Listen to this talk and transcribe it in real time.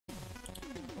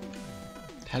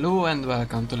Hello and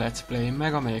welcome to Let's Play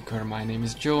Mega Maker. My name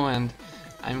is Joe and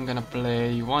I'm gonna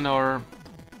play one or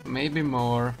maybe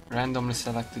more randomly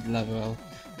selected level,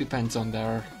 depends on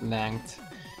their length.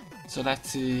 So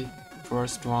let's see,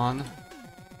 first one.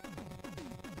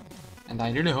 And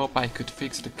I really hope I could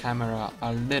fix the camera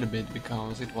a little bit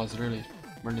because it was really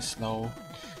slow.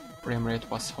 Frame rate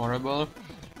was horrible,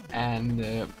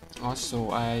 and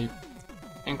also I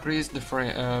increased the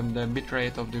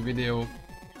bitrate of the video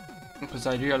because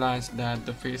I realized that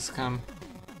the face cam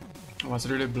was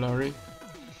really blurry.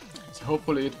 So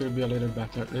hopefully it will be a little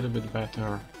bit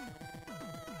better.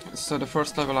 So the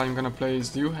first level I'm gonna play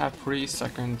is You Have 3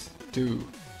 Seconds 2,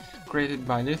 created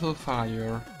by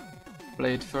LittleFire,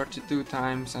 played 32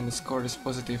 times and the score is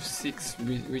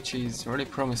 +6, which is really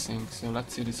promising. So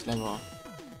let's see this level.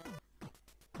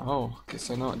 Oh, okay,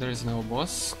 so no, there is no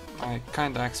boss. I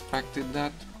kinda expected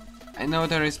that. I know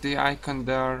there is the icon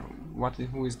there,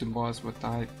 who is the boss, but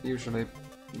I usually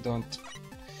don't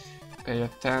pay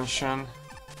attention.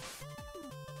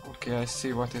 Okay, I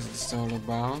see what is this all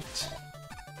about.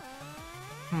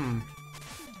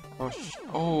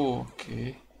 Oh,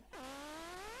 okay.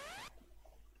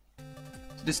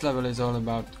 This level is all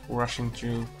about rushing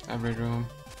through every room,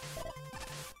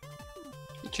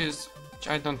 which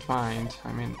I don't mind.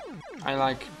 I mean, I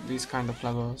like these kind of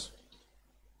levels.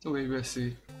 So we will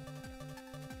see.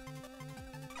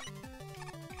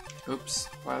 Oops,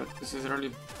 well, this is a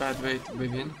really bad way to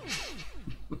begin.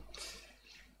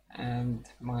 And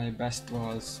my best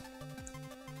was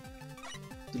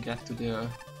to get to the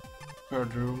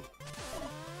third room.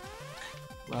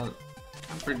 Well,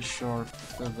 I'm pretty sure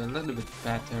it will be a little bit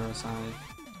better as I...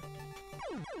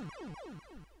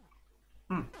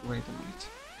 wait a minute.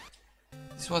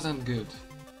 This wasn't good.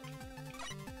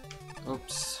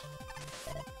 Oops.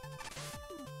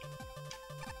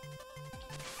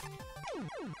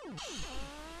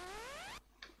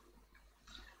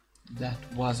 That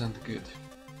wasn't good.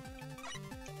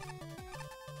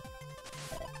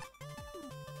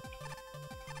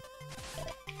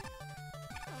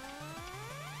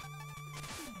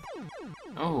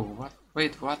 Oh, what?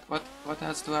 Wait, what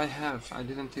else do I have? I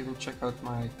didn't even check out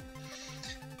my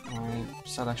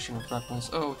selection of weapons.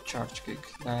 Oh, charge kick.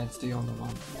 That's the only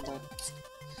one.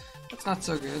 That's not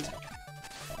so good.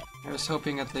 I was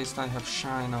hoping at least I have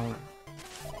shine or...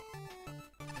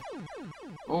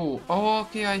 Oh,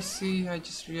 okay, I see. I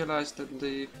just realized that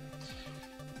the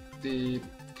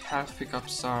health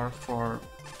pickups are for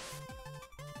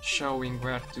showing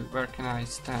where can I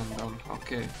stand on.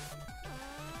 Okay,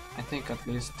 I think at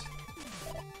least.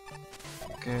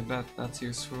 Okay, that's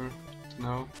useful to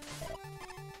know.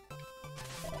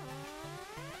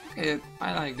 Okay,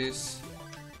 I like this.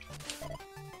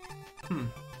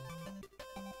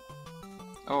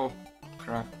 Oh,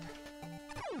 crap.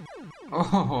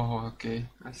 Oh, okay,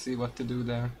 I see what to do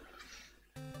there.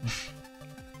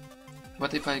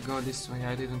 What if I go this way?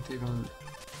 I didn't even...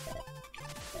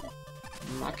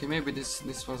 Okay, maybe this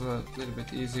was a little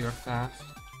bit easier path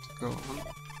to go on.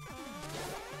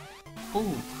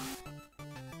 Ooh.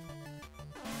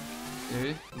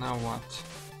 Okay, now what?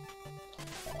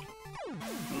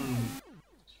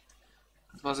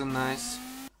 It wasn't nice.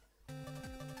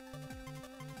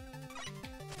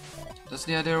 Does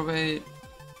the other way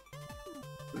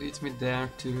leads me there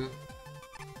too?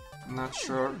 I'm not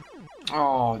sure.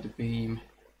 Oh, the beam.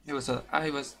 I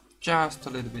was just a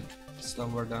little bit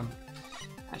slower than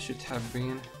I should have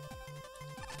been.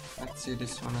 Let's see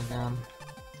this one again.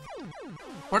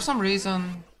 For some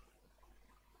reason,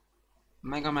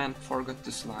 Megaman forgot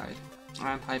to slide,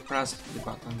 and I pressed the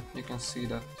button. You can see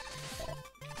that.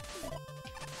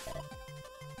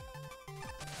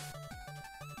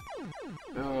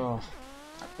 Oh,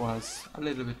 that was a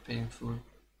little bit painful.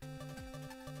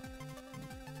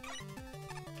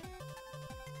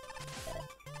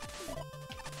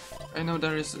 I know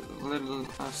there is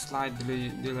a slight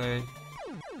delay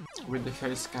with the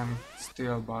face cam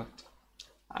still, but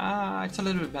it's a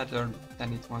little bit better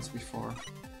than it was before.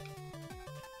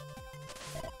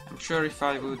 I'm sure if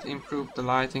I would improve the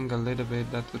lighting a little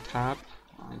bit, that would help.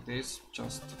 Like this.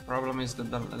 Just the problem is that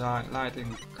the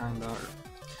lighting kinda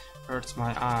hurts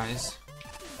my eyes.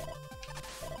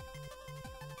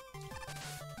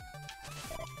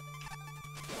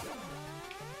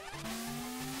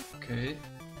 Okay.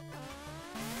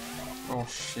 Oh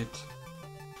shit.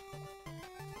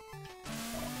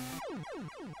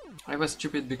 I was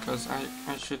stupid because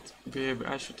I should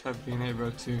have been able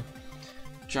to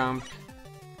jump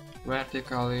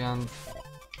vertically, and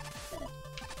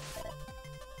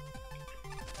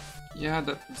yeah,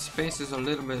 the space is a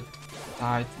little bit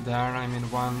tight there. I mean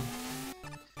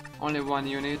only one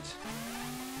unit.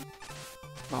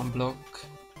 one block.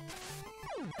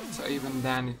 So even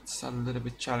then it's a little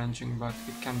bit challenging, but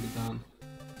it can be done,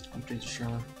 I'm pretty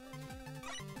sure.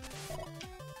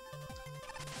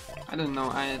 I don't know,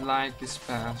 I like this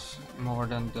path more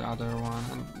than the other one,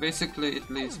 and basically it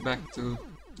leads back to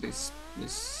this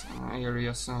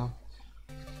area, so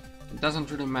it doesn't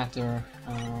really matter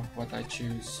what I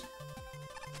choose.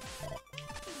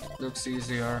 It looks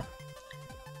easier.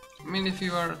 I mean, if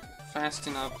you are fast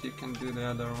enough, you can do the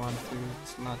other one too.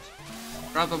 It's not,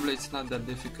 probably it's not that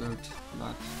difficult,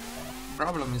 but the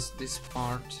problem is this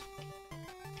part.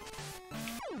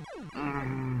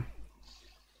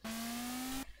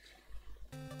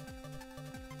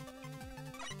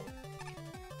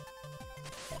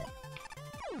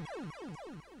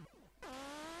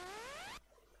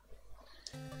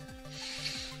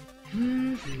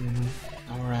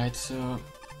 Alright, so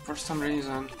for some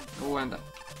reason, oh, and it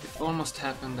almost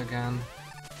happened again.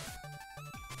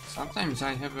 Sometimes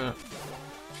I have a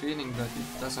feeling that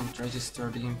it doesn't register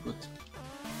the input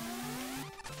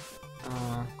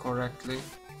correctly.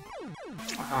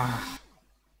 Ah,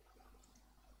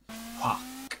 fuck.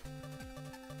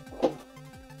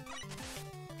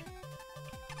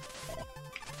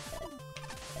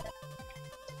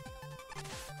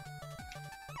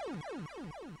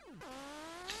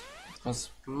 It was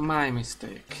my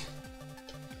mistake,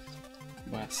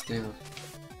 but still.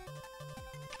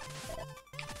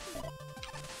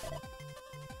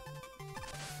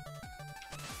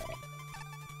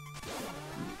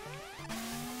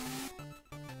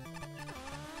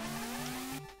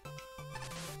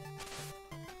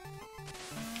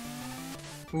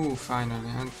 Ooh, finally,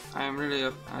 and I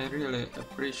really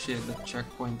appreciate the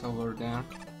checkpoint over there.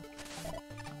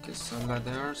 Okay, so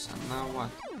ladders, and now what?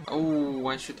 Oh,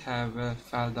 I should have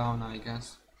fell down, I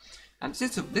guess. And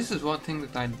this is one thing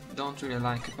that I don't really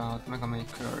like about Mega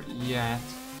Maker yet.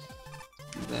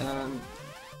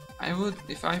 I would,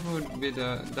 if I would be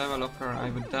the developer, I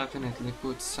would definitely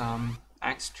put some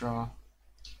extra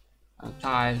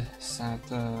tile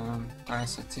sets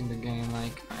in the game,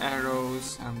 like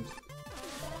arrows and,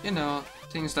 you know,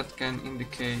 things that can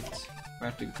indicate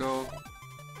where to go.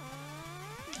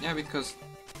 Yeah, because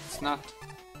it's not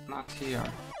here.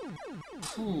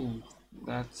 Phew,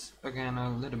 that's again a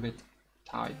little bit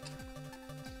tight.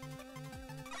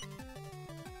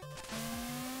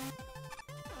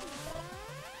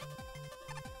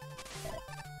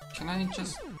 Can I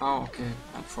just... oh, okay,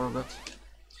 I forgot.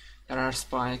 There are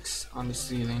spikes on the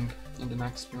ceiling in the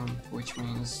next room, which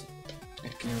means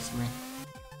it kills me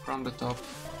from the top.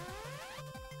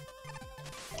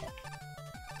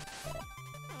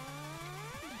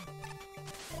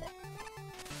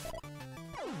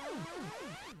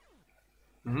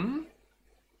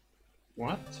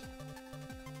 What?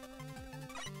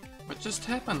 What just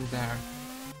happened there?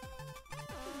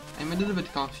 I'm a little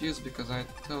bit confused because I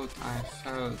thought I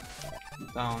fell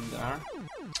down there.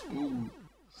 Ooh.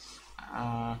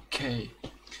 Okay.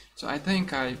 So I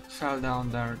think I fell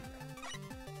down there.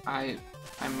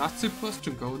 I'm not supposed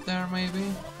to go there, maybe?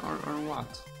 Or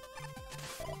what?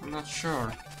 I'm not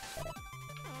sure.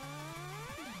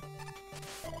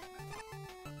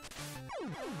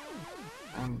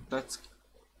 And that's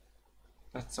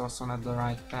also not the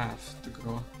right path to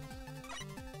go.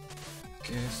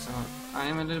 Okay, so I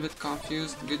am a little bit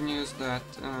confused. Good news that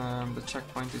the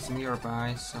checkpoint is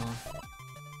nearby, so...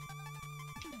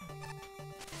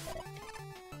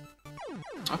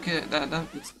 okay,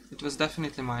 it was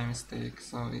definitely my mistake,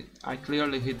 so I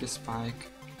clearly hit the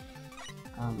spike.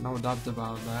 No doubt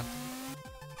about that.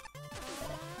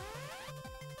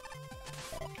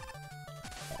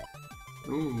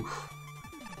 Ooh.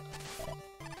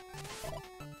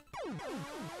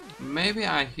 Maybe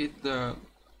I hit the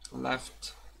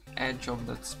left edge of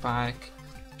that spike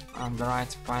on the right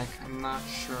spike, I'm not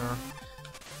sure.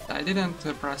 I didn't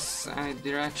press any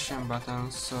direction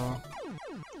button, so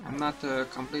I'm not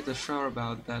completely sure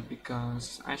about that,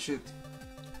 because I should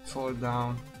fall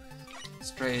down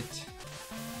straight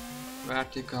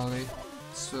vertically,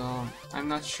 so I'm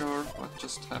not sure what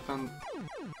just happened.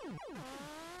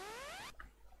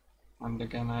 And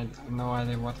again, I have no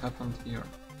idea what happened here.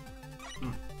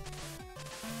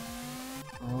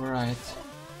 Alright.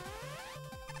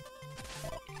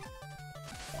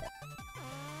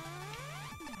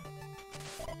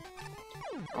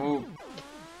 Oh.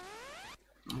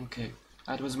 Okay,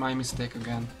 that was my mistake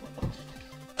again.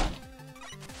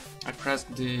 I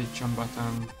pressed the jump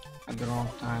button at the wrong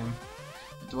time.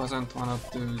 It wasn't one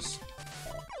of those...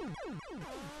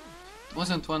 It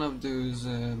wasn't one of those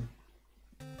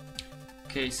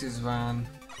cases when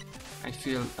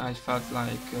I felt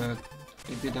like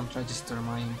it didn't register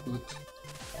my input.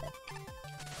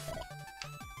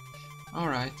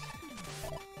 Alright.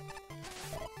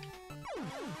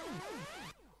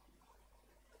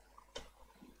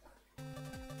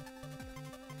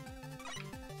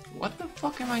 What the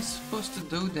fuck am I supposed to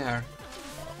do there?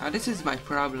 This is my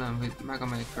problem with Mega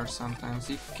Maker sometimes.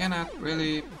 You cannot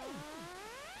really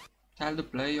tell the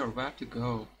player where to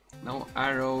go. No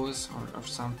arrows or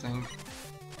something.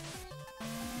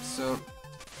 So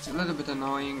it's a little bit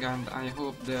annoying, and I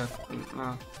hope the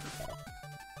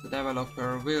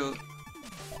developer will.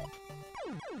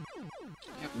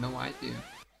 I have no idea.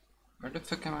 Where the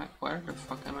fuck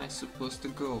am I supposed to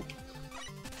go?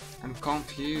 I'm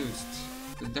confused.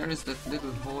 There is that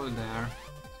little hole there.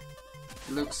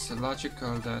 It looks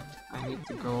logical that I need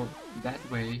to go that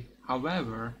way.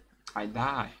 However, I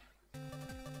die.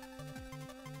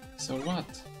 So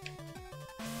what?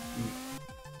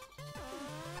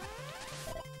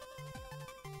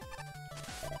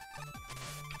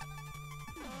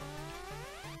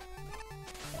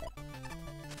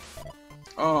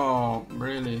 Oh,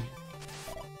 really?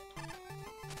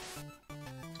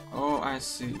 Oh, I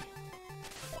see.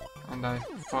 And I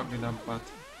fucked it up, but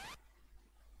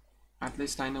at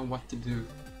least I know what to do.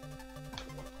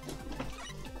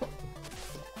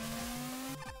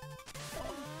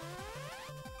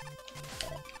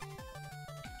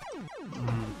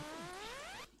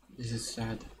 This is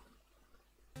sad.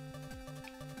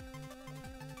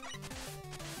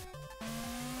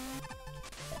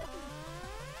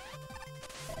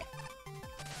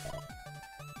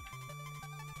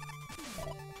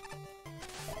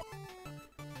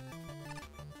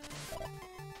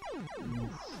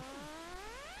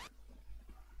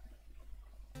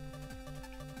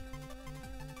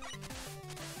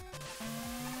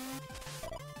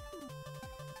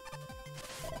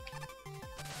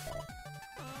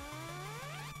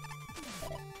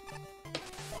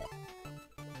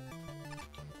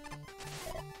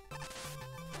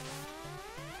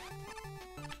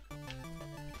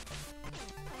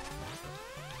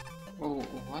 Oh,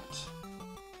 what?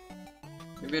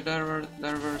 Maybe there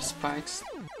were spikes.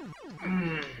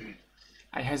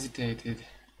 I hesitated.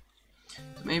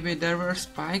 Maybe there were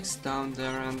spikes down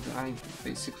there, and I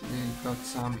basically got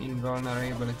some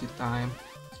invulnerability time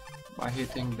by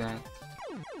hitting that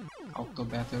auto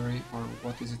battery, or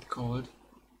what is it called?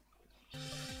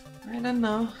 I don't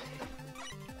know.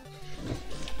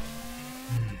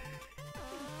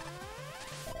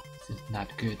 This is not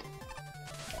good.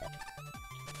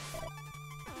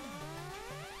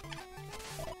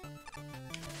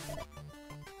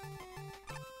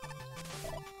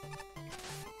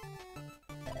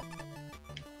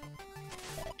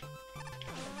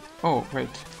 Oh, wait.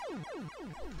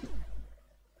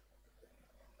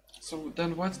 So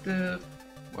then what's the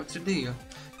deal?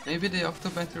 Maybe the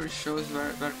octo battery shows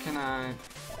where can I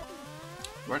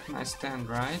stand,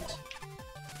 right?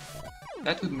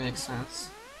 That would make sense.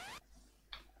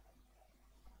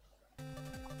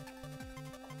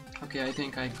 Okay, I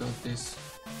think I got this.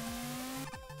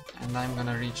 And I'm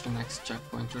gonna reach the next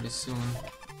checkpoint really soon.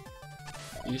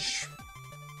 Ish.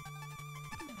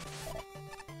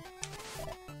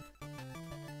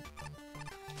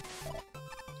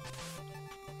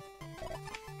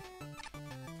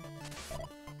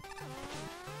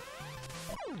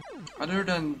 Other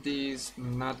than these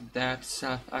not that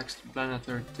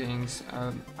self-explanatory things,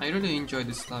 I really enjoy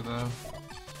this level.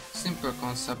 Simple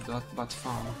concept but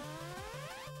fun.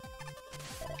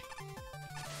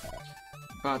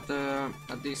 But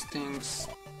these things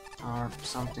are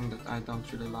something that I don't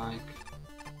really like.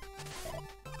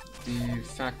 The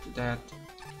fact that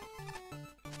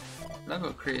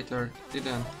level creator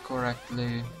didn't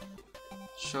correctly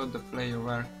show the player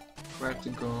where to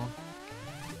go.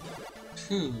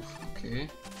 Phew, okay.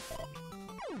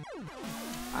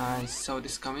 I saw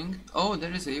this coming. Oh,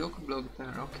 there is a Yoko block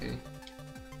there, okay.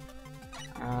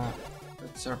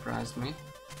 That surprised me.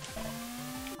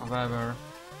 However...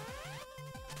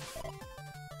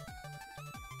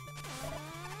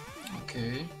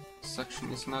 Okay,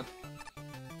 section is not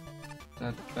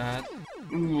that bad.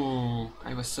 Ooh,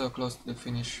 I was so close to the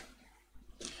finish.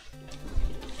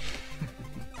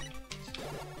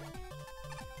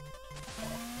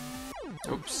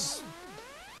 Oops.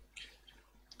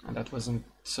 And that wasn't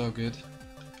so good.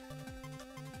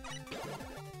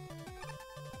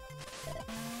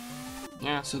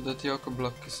 Yeah, so the Yoko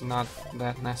block is not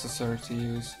that necessary to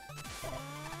use.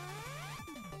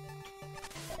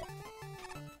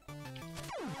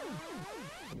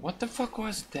 What the fuck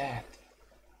was that?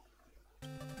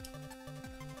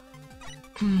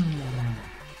 It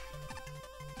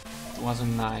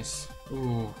wasn't nice.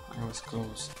 Ooh, I was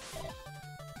close.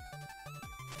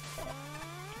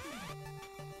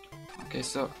 Okay,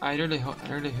 so I really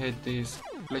hate these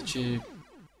glitchy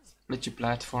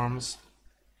platforms.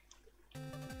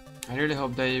 I really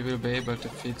hope they will be able to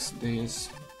fix these.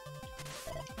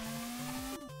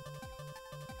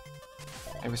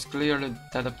 I was clearly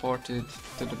teleported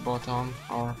to the bottom,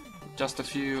 or just a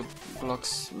few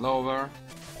blocks lower.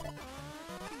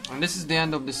 And this is the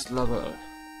end of this level.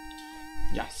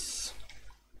 Yes.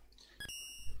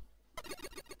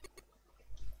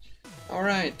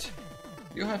 Alright.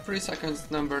 You Have 3 Seconds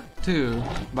number 2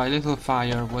 by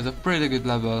LittleFire was a pretty good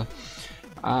level.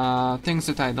 Things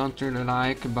that I don't really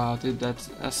like about it, that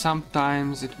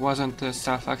sometimes it wasn't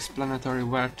self-explanatory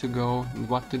where to go and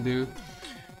what to do.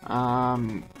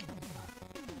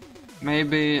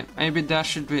 Maybe there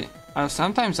should be...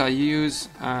 sometimes I use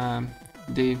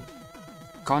the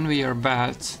conveyor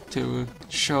belts to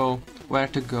show where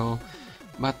to go,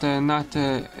 but not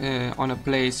on a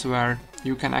place where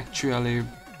you can actually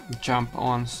jump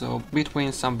on. So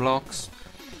between some blocks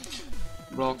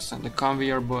and the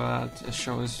conveyor belt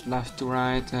shows left to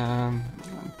right.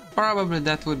 Probably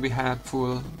that would be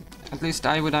helpful. At least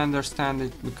I would understand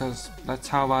it, because that's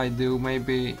how I do.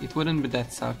 Maybe it wouldn't be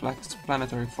that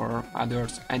self-explanatory for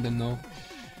others, I don't know.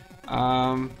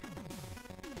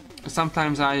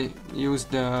 Sometimes I use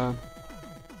the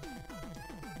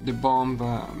bomb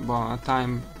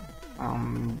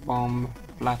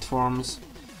platforms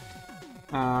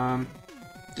to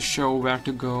show where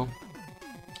to go,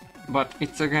 but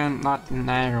it's again not an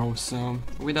arrow, so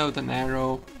without an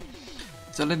arrow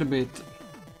it's a little bit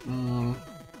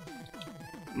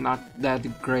not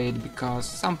that great, because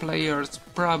some players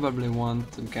probably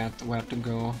won't get where to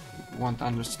go, won't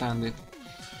understand it.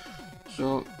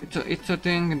 So it's a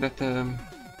thing that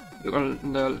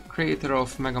the creator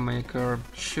of Mega Maker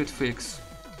should fix.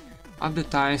 Have the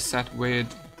tiles set with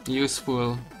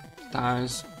useful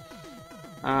tiles.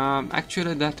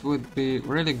 Actually, that would be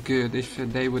really good if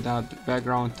they would add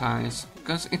background tiles,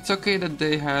 because it's okay that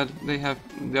they have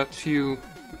that few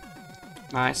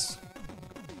nice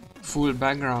full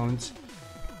backgrounds,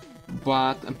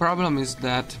 but the problem is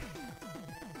that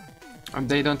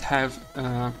they don't have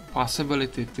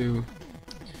possibility to.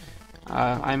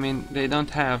 I mean, they don't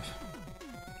have.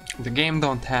 The game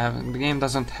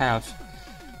doesn't have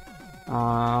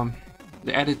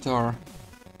the editor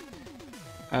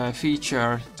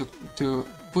feature to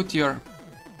put your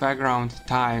background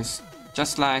tiles.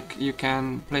 Just like you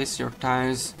can place your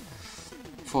tiles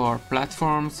for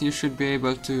platforms, you should be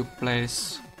able to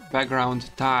place background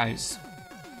tiles.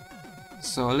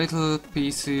 So little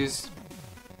pieces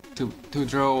to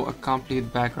draw a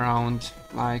complete background,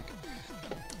 like,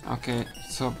 okay,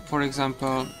 so for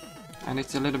example, and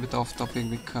it's a little bit off topic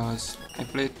because I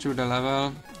played through the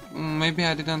level, maybe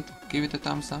I didn't give it a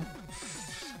thumbs up,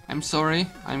 I'm sorry.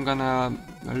 I'm gonna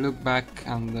look back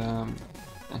and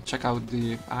check out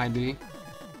the ID.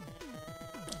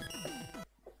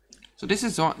 So this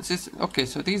is okay,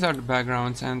 so these are the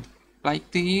backgrounds, and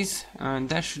like these,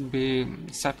 there should be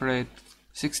separate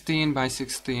 16 by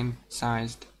 16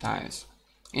 sized tiles,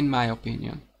 in my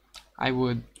opinion. I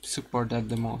would support that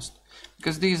the most,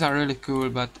 because these are really cool,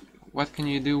 but what can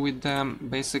you do with them?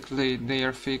 Basically they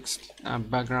are fixed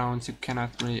backgrounds, you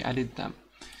cannot really edit them.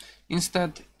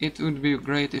 Instead, it would be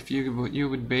great if you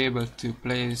would be able to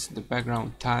place the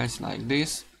background tiles like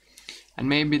this, and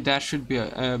maybe there should be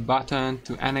a button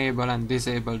to enable and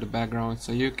disable the background,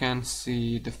 so you can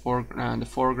see the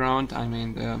foreground, I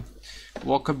mean the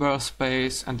walkable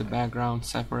space, and the background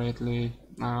separately.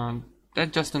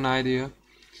 That's just an idea.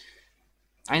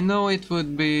 I know it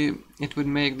would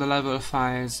make the level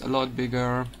files a lot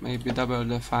bigger, maybe double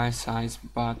the file size,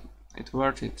 but it's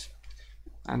worth it.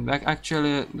 And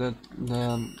actually the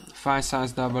file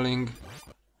size doubling,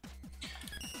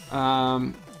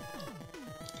 I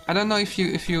don't know if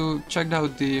you checked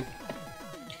out the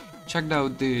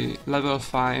level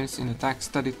files in the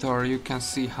text editor, you can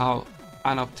see how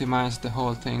unoptimized the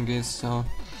whole thing is. So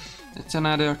it's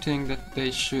another thing that they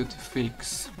should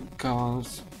fix,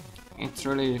 because it's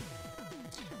really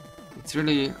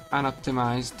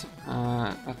unoptimized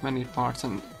at many parts.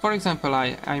 And for example,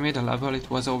 I made a level, it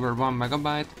was over 1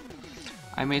 megabyte.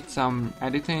 I made some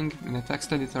editing in the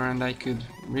text editor and I could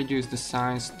reduce the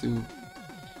size to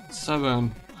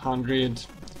 700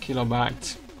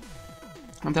 kilobytes,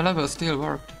 and the level still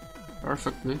worked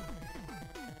perfectly.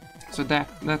 So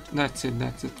that's it.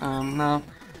 Now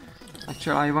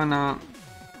actually I wanna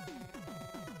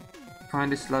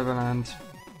find this level and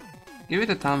give it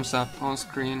a thumbs up on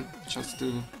screen, just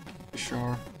to be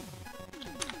sure.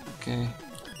 Okay.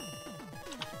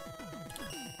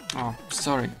 Oh,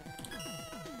 sorry.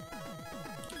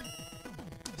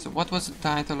 So what was the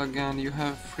title again? You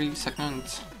have 3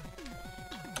 seconds.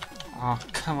 Oh,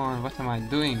 come on, what am I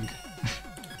doing?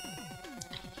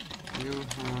 You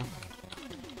have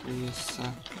 3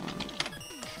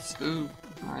 seconds. Ooh,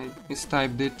 I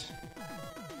mistyped it.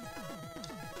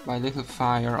 By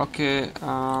LittleFire. Okay,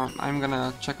 I'm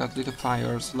gonna check out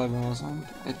LittleFire's levels, and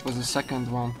it was the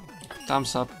second one.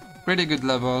 Thumbs up. Pretty good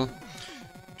level.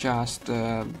 Just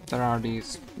there are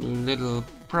these little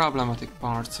problematic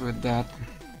parts with that.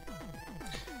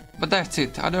 But that's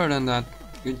it. Other than that,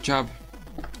 good job.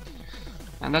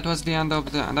 And that was the end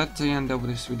of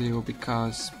this video,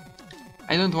 because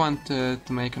I don't want to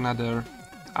make another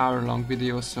hour-long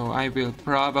video, so I will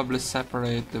probably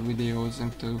separate the videos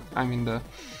into, the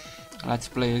Let's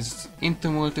Plays into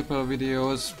multiple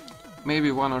videos, maybe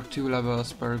 1 or 2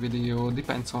 levels per video,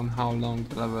 depends on how long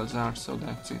the levels are, so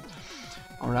that's it.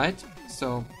 Alright,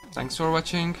 so thanks for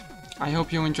watching, I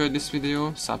hope you enjoyed this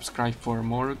video, subscribe for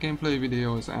more gameplay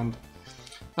videos, and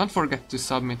don't forget to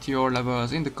submit your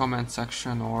levels in the comment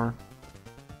section or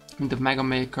in the Mega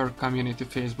Maker community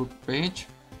Facebook page.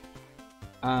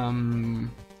 And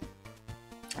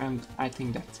I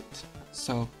think that's it.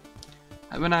 So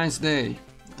have a nice day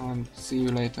and see you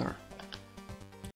later.